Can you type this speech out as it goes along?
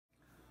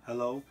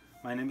Hello,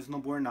 my name is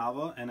Nabor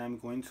Nava and I'm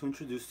going to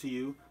introduce to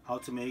you how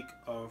to make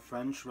a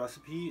French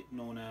recipe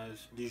known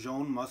as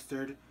Dijon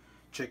Mustard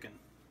Chicken.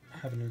 I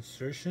have an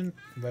insertion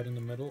right in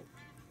the middle,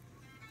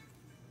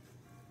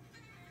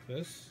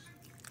 this,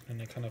 and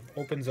it kind of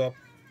opens up,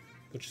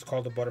 which is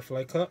called a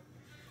butterfly cut.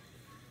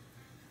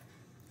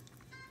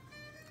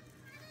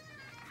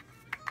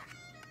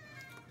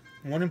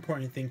 One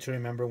important thing to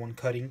remember when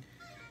cutting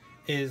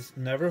is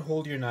never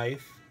hold your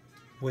knife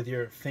with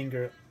your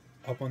finger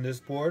up on this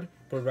board,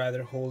 but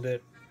rather hold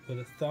it with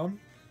a thumb,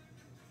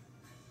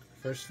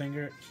 first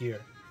finger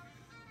here,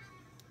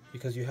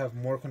 because you have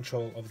more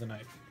control of the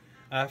knife.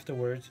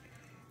 Afterwards,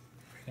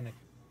 we're going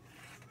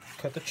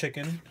to cut the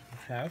chicken in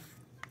half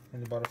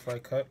from the butterfly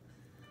cut,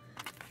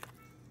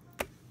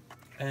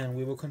 and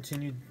we will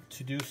continue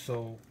to do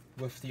so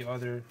with the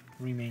other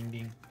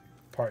remaining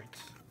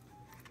parts.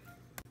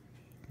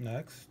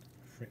 Next,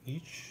 for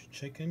each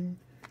chicken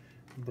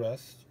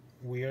breast,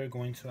 we are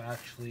going to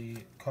actually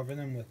cover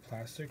them with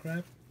plastic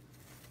wrap,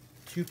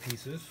 2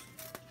 pieces,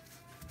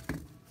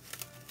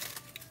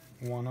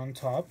 one on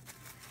top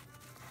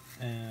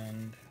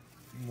and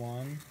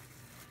one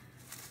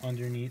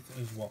underneath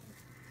as well.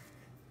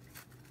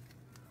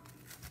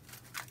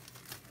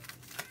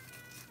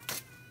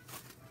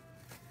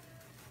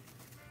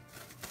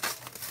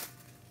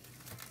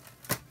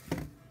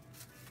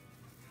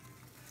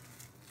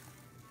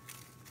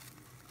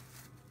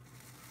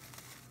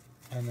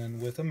 And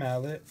then with a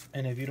mallet,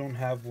 and if you don't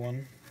have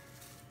one,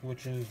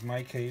 which is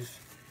my case,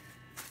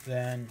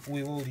 then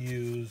we will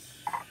use,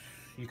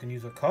 you can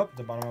use a cup,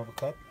 the bottom of a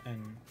cup,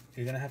 and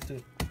you're gonna have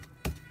to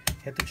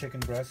hit the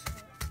chicken breast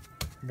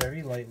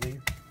very lightly.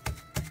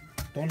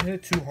 Don't hit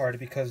it too hard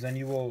because then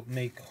you will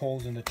make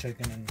holes in the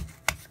chicken and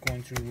it's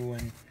going to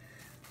ruin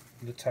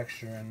the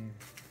texture and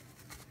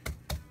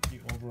the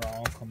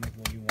overall outcome of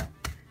what you want.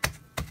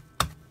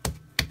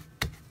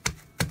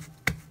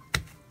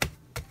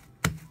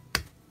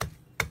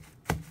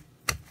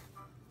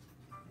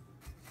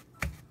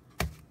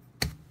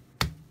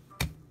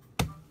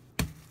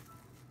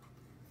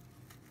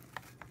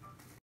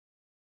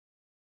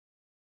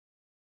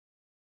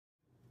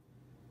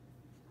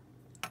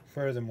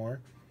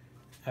 Furthermore,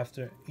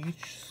 after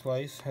each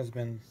slice has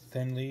been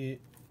thinly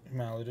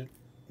malleted,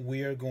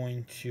 we are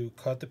going to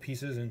cut the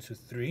pieces into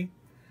 3.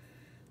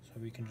 So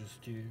we can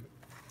just do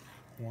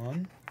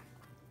 1,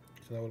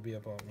 so that would be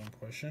about 1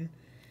 portion,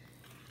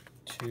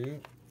 2,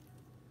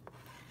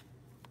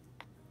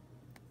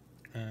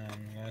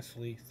 and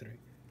lastly 3.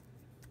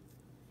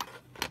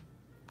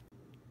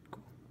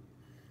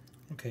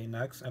 Okay,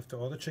 next, after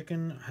all the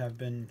chicken have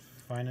been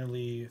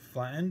finally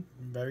flattened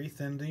very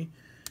thinly,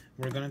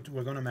 we're gonna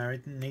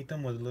marinate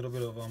them with a little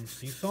bit of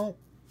sea salt,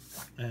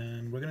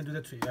 and we're gonna do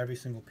that to every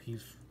single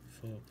piece.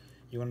 So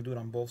you want to do it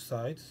on both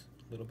sides,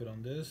 a little bit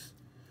on this,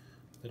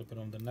 a little bit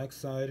on the next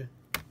side.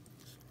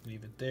 Just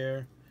leave it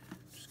there.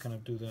 Just kind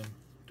of do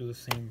the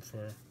same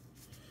for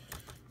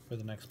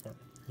the next part.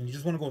 And you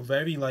just want to go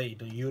very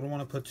light. You don't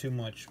want to put too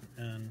much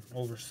and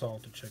over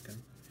salt the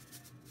chicken.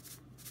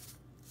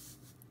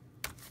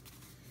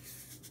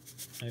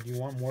 And if you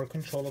want more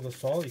control of the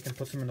salt, you can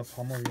put some in the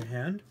palm of your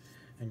hand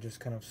and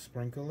just kind of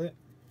sprinkle it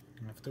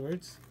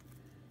afterwards,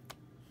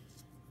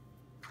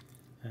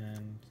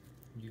 and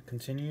you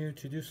continue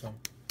to do so.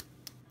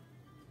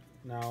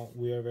 Now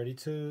we are ready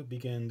to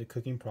begin the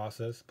cooking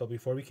process, but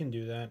before we can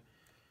do that,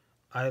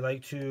 I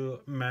like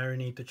to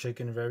marinate the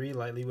chicken very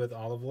lightly with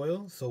olive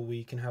oil so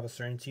we can have a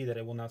certainty that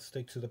it will not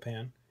stick to the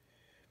pan.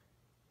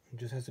 It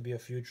just has to be a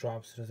few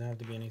drops. It doesn't have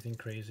to be anything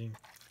crazy. You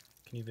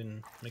can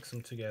even mix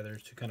them together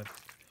to kind of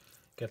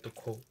get the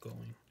coat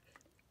going.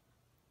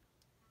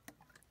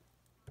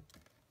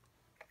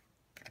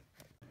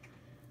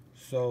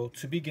 So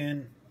to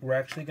begin, we're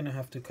actually going to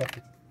have to cut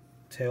the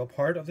tail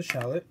part of the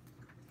shallot,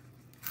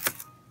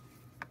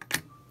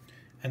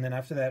 and then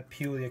after that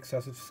peel the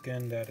excessive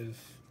skin that is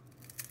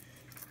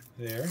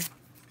there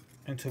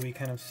until we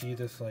kind of see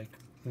this like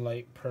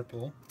light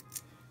purple.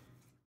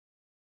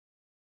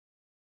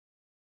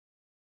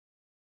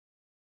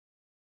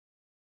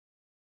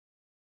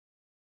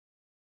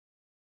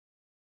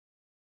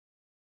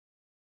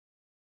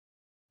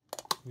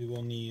 We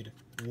will need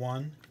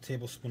 1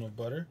 tablespoon of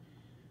butter.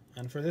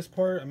 And for this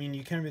part, I mean,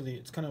 you can't really,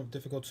 it's kind of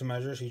difficult to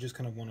measure, so you just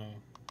kind of want to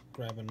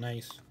grab a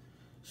nice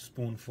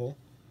spoonful.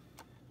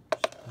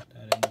 Just put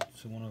that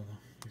into one of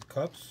your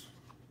cups.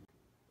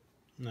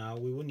 Now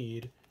we will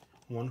need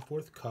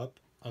 1/4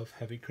 cup of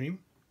heavy cream.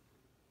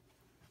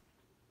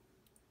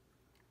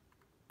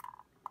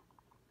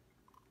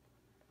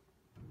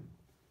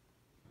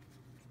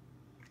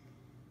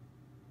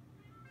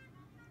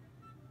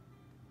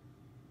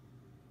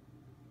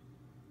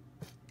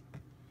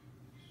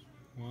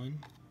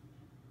 One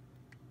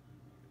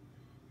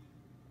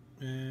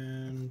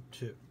and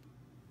 2.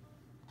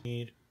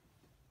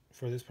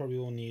 For this part, we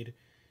will need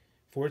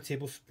 4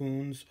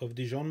 tablespoons of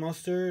Dijon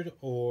mustard,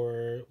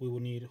 or we will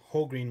need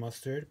whole grain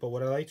mustard. But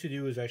what I like to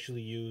do is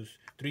actually use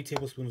 3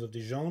 tablespoons of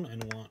Dijon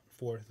and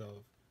 1/4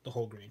 of the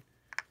whole grain.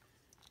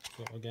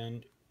 So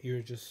again,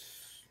 you're just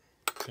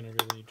gonna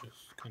really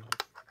just kind of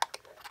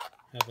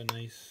have a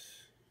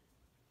nice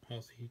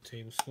healthy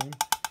tablespoon.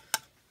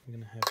 I'm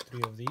gonna have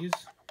 3 of these.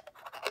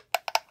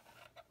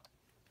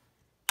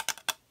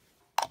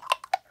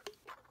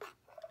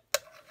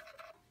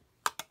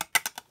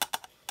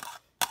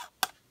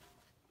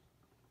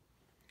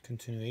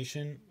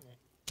 Continuation,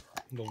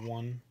 the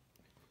 1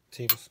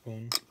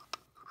 tablespoon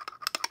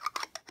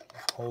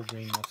of whole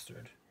grain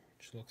mustard,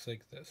 which looks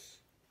like this.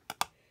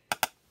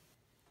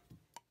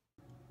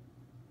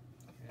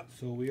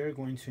 So we are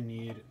going to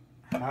need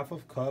half a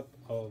cup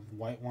of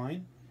white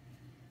wine,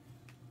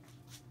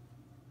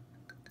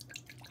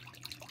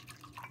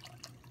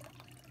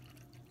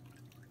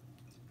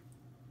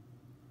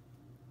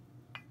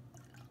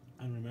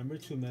 and remember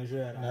to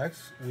measure at.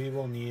 Next, we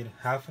will need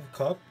half a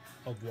cup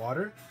of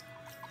water.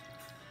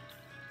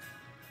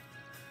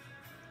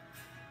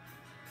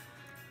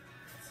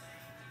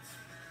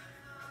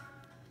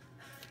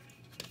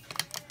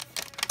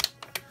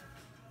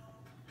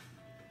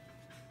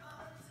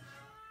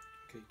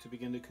 Okay, to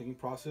begin the cooking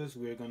process,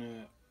 we're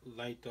gonna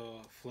light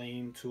the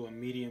flame to a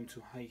medium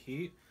to high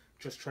heat.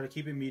 Just try to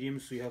keep it medium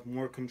so you have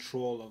more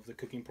control of the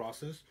cooking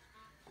process.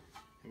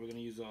 And we're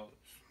gonna use a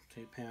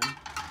pan.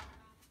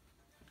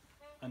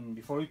 And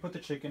before we put the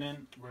chicken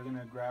in, we're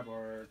gonna grab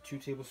our 2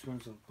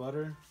 tablespoons of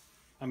butter,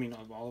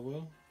 of olive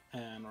oil,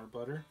 and our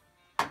butter.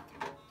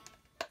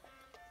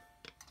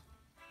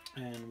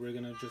 And we're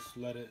gonna just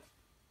let it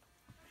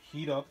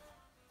heat up.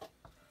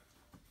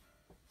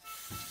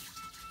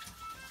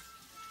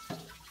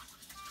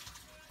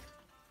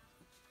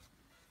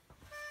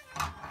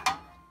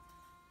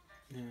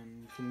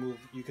 And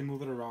you can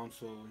move it around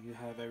so you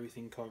have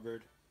everything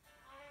covered.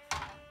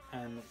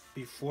 And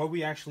before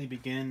we actually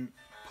begin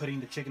putting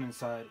the chicken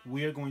inside,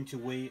 we are going to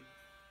wait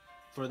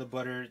for the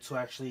butter to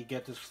actually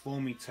get this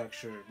foamy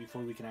texture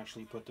before we can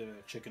actually put the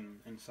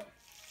chicken inside.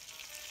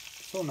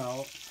 So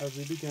now, as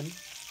we begin,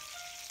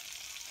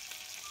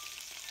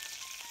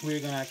 we're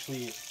going to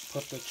actually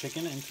put the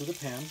chicken into the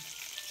pan.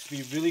 Just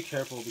be really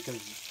careful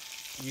because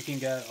you can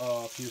get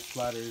a few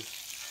splatters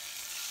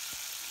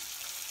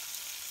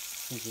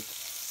since it's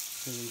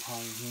really high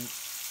in heat.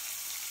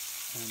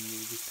 And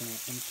we're just going to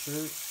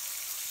insert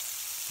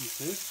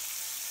pieces.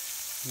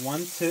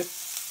 One tip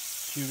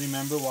to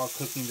remember while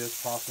cooking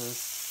this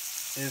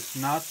process is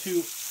not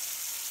to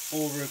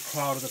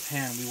overcrowd the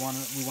pan. We want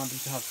them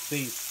to have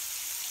space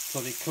so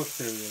they cook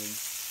thoroughly.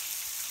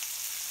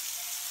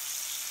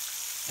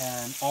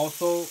 And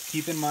also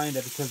keep in mind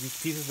that because these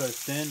pieces are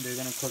thin, they're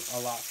going to cook a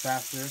lot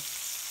faster.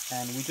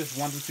 And we just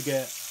want them to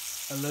get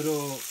a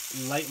little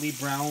lightly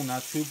brown,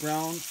 not too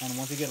brown. And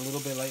once they get a little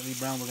bit lightly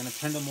brown, we're going to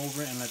turn them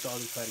over and let the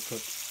other side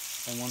cook.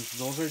 And once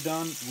those are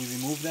done, we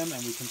remove them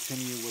and we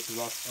continue with the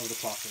rest of the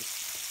process.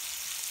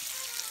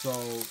 So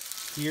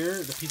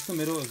here, the piece in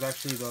the middle is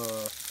actually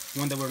the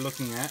one that we're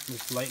looking at.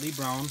 It's slightly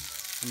brown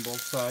on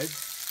both sides.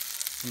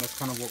 And that's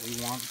kind of what we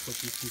want with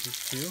these pieces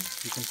too.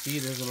 You can see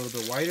there's a little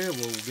bit whiter.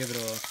 We'll give it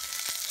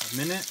a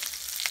minute.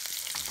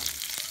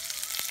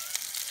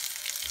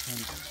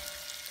 And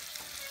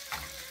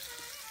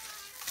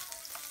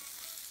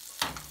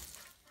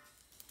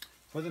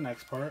for the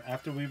next part,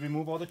 after we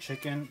remove all the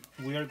chicken,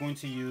 we are going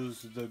to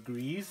use the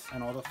grease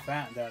and all the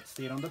fat that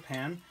stayed on the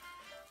pan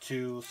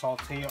to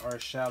saute our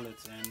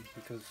shallots in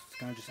because it's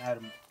going to just add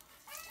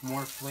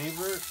more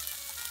flavor.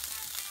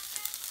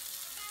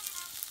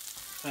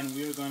 And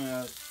we're going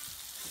to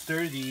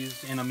stir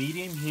these in a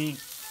medium heat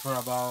for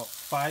about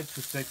 5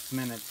 to 6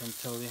 minutes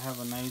until they have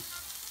a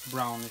nice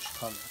brownish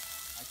color.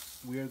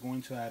 We are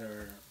going to add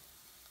our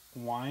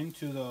wine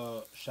to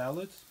the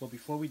shallots, but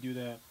before we do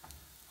that,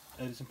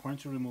 it is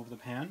important to remove the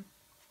pan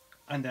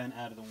and then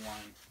add the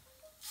wine.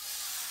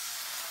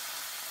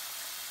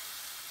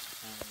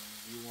 And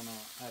you want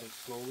to add it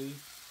slowly,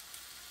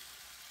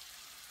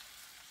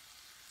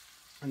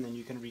 and then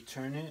you can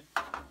return it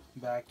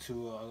back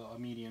to a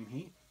medium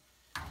heat.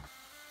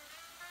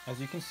 As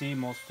you can see,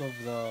 most of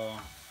the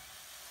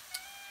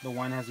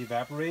wine has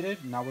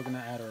evaporated. Now we're going to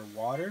add our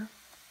water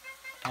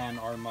and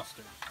our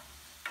mustard.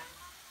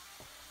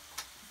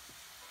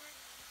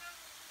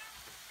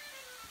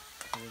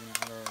 So we're going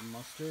to add our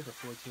mustard, or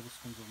 4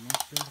 tablespoons of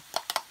mustard.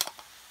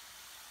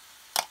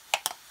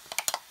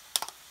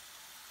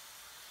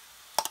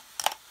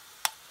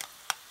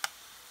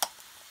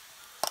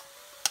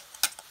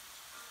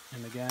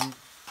 And again,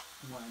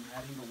 when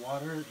adding the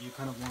water, you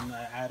kind of want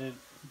to add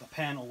the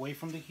pan away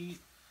from the heat.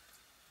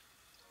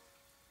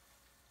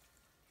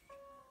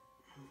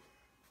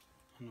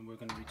 And then we're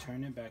going to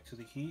return it back to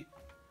the heat.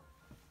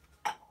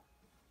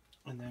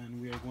 And then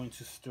we are going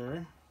to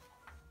stir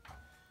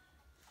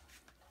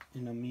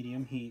in a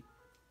medium heat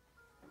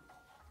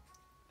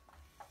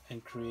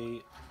and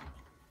create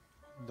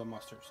the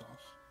mustard sauce.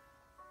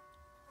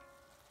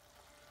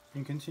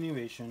 In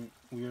continuation,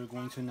 we are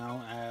going to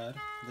now add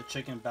the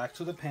chicken back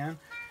to the pan,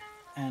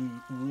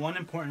 and one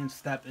important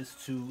step is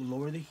to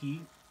lower the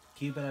heat,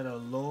 keep it at a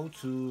low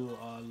to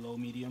low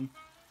medium,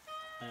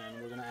 and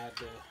we're going to add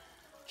the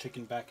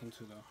chicken back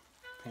into the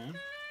pan.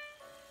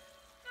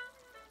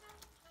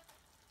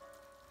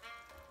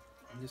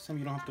 This time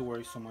you don't have to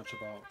worry so much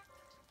about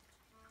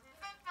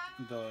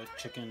the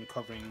chicken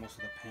covering most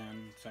of the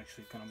pan. It's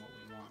actually kind of what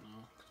we want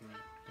now because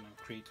we're going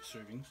to create the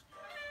servings.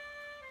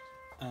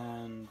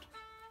 And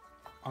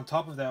on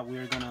top of that,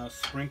 we're going to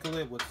sprinkle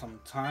it with some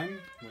thyme,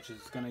 which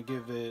is going to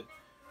give it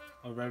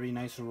a very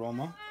nice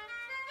aroma.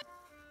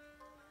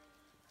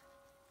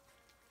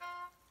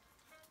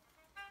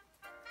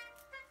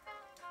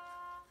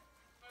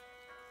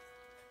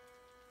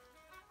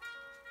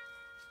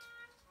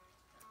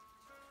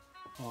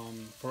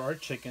 For our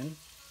chicken,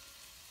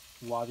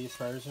 while the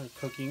asparagus are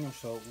cooking or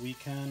so, we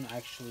can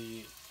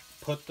actually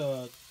put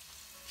the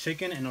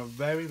chicken in a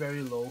very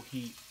low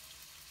heat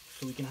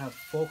so we can have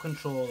full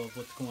control of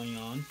what's going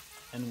on.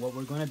 And what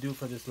we're going to do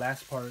for this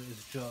last part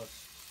is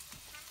just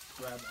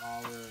grab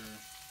our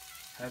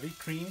heavy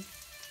cream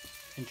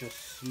and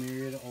just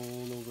smear it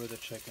all over the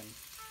chicken.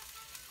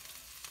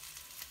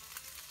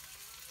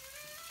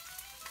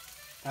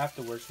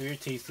 Afterwards, for your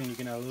tasting, you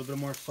can add a little bit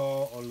more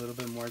salt or a little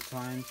bit more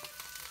thyme,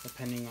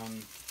 depending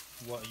on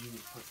what you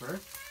prefer.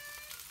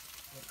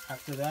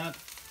 After that,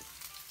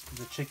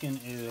 the chicken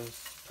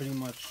is pretty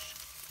much,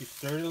 you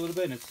stir it a little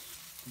bit and it's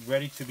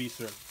ready to be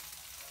served.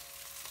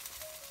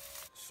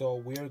 So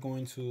we are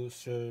going to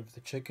serve the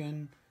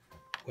chicken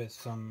with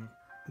some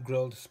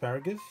grilled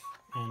asparagus,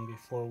 and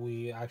before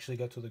we actually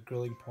get to the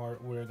grilling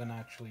part, we're gonna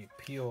actually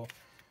peel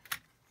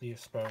the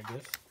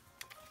asparagus.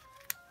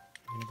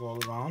 I'm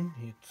gonna go around.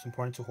 It's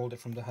important to hold it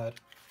from the head,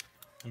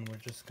 and we're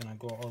just gonna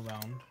go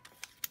around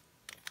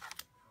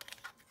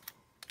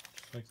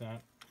just like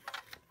that.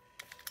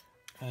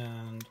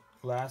 And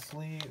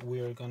lastly, we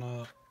are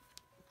gonna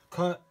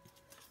cut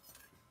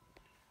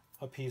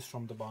a piece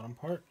from the bottom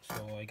part,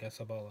 so I guess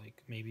about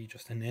like maybe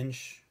just an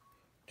inch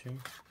too,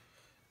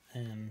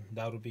 and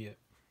that would be it.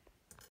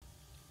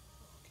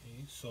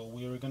 Okay, so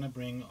we are gonna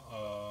bring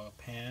a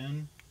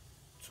pan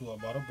to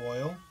about a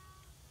boil,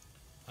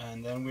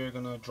 and then we're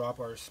gonna drop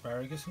our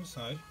asparagus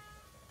inside.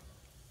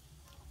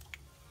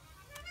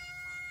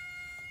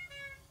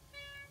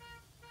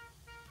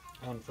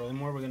 And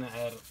furthermore, we're gonna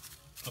add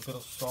a bit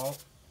of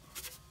salt.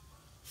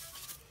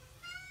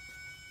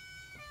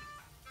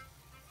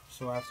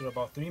 So after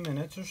about 3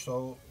 minutes or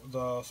so,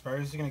 the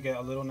asparagus is going to get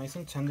a little nice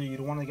and tender. You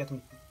don't want to get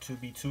them to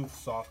be too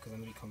soft because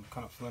then they become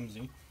kind of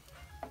flimsy.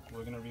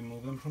 We're going to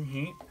remove them from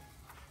heat.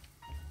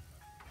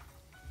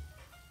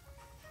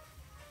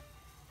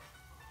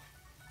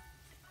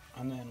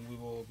 And then we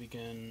will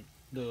begin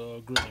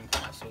the grilling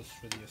process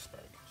for the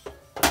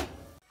asparagus.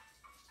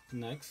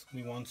 Next,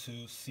 we want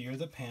to sear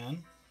the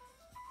pan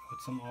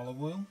with some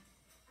olive oil.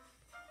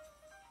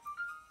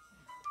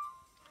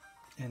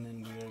 And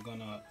then we're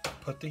gonna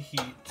put the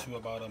heat to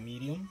about a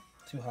medium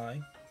to high.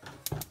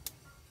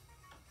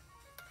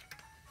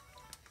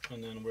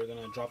 And then we're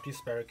gonna drop the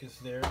asparagus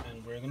there,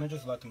 and we're gonna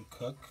just let them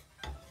cook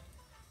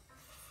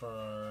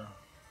for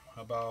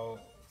about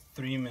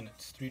 3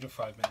 minutes, 3 to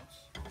 5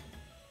 minutes.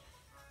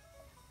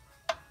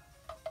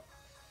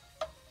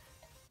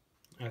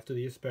 After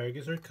the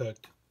asparagus are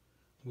cooked,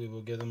 we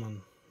will give them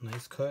a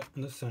nice cut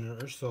in the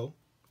center or so.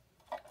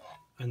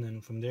 And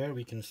then from there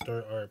we can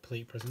start our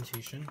plate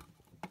presentation,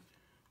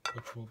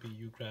 which will be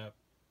you grab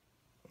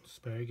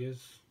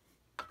asparagus,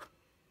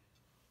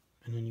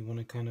 and then you want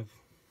to kind of,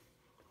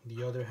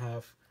 the other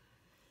half,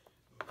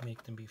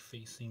 make them be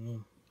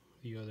facing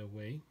the other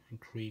way and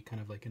create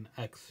kind of like an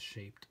X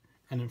shaped.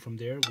 And then from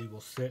there we will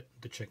set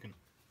the chicken.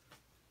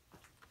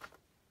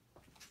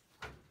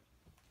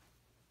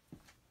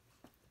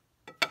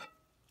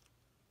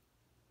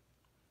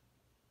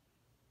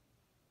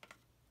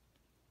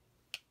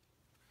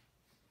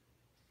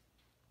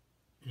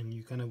 And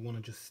you kind of want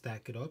to just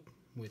stack it up,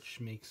 which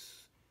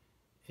makes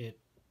it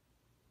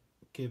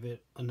give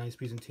it a nice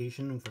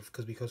presentation,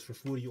 because for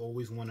food you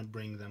always want to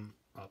bring them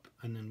up,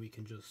 and then we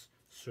can just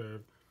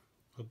serve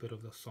a bit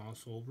of the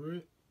sauce over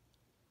it,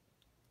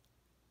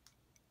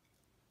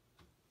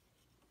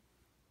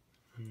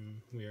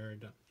 and we are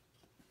done.